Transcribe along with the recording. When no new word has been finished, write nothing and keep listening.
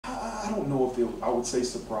don't know if I would say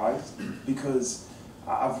surprised, because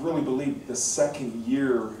I've really believed the second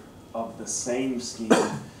year of the same scheme,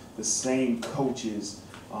 the same coaches,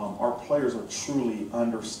 our players are truly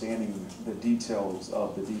understanding the details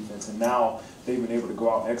of the defense, and now they've been able to go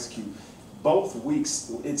out and execute. Both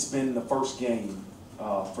weeks, it's been the first game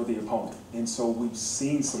for the opponent, and so we've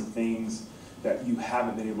seen some things that you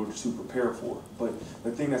haven't been able to prepare for. But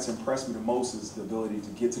the thing that's impressed me the most is the ability to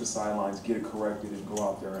get to the sidelines, get it corrected, and go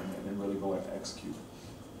out there and really go and execute.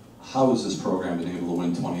 How has this program been able to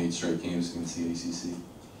win 28 straight games against the ACC?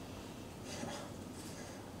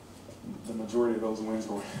 The majority of those wins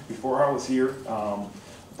were before I was here,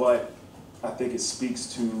 but I think it speaks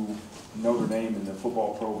to Notre Dame and the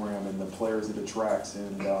football program and the players it attracts,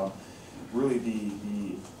 and really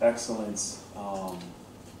the excellence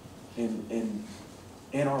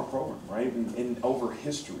in our program, right? And over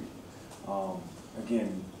history.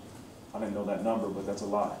 Again, I didn't know that number, but that's a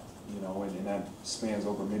lot, you know, and that spans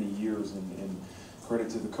over many years. And credit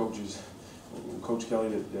to the coaches, Coach Kelly,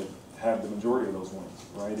 that had the majority of those wins,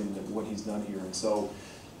 right? And what he's done here. And so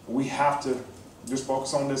we have to just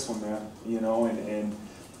focus on this one, man. You know, and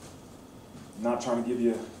not trying to give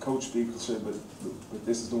you a coach speak, but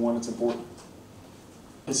this is the one that's important.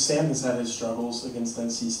 Sam has had his struggles against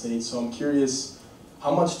NC State, so I'm curious,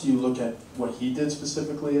 how much do you look at what he did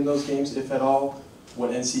specifically in those games, if at all,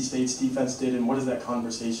 what NC State's defense did, and what is that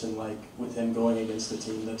conversation like with him going against a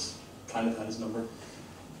team that's kind of had his number?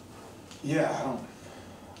 Yeah,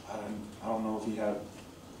 I don't know if he had,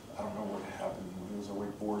 I don't know what happened when he was at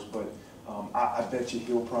Wake Forest, but I bet you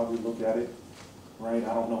he'll probably look at it, right?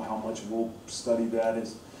 I don't know how much we'll study that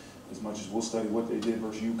as much as we'll study what they did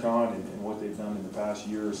versus UConn and what they've done in the past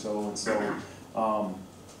year or so. And so,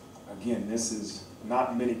 again, this is,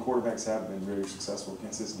 not many quarterbacks have been very successful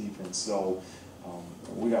against this defense. So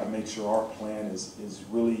we got to make sure our plan is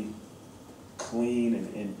really clean,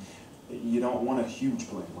 and you don't want a huge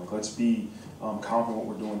plan. Like, let's be confident what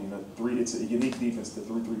we're doing. You know, it's a unique defense, the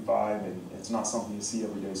 3-3-5, and it's not something you see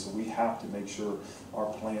every day. So we have to make sure our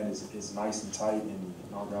plan is nice and tight, and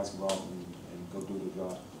our guys can go out and go do their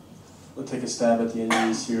job. We'll take a stab at the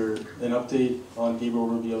injuries here. An update on Gabriel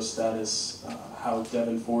Rubio's status, how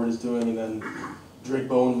Devin Ford is doing, and then Drake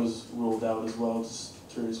Bowen was ruled out as well. Just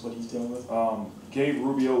curious what he's dealing with. Gabe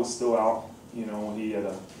Rubio is still out. You know, he had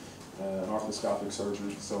an arthroscopic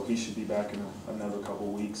surgery, so he should be back in another couple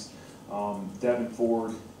of weeks. Devin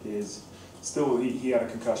Ford is still, he had a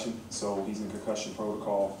concussion, so he's in concussion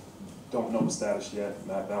protocol. Don't know the status yet.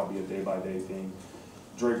 That'll be a day-by-day thing.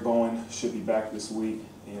 Drake Bowen should be back this week.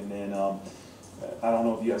 And then, I don't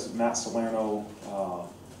know if you guys, Matt Salerno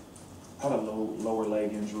had a lower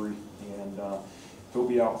leg injury, and he'll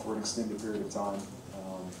be out for an extended period of time,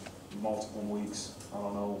 multiple weeks. I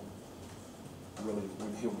don't know really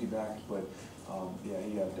when he'll be back, but yeah,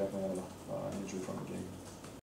 he definitely had an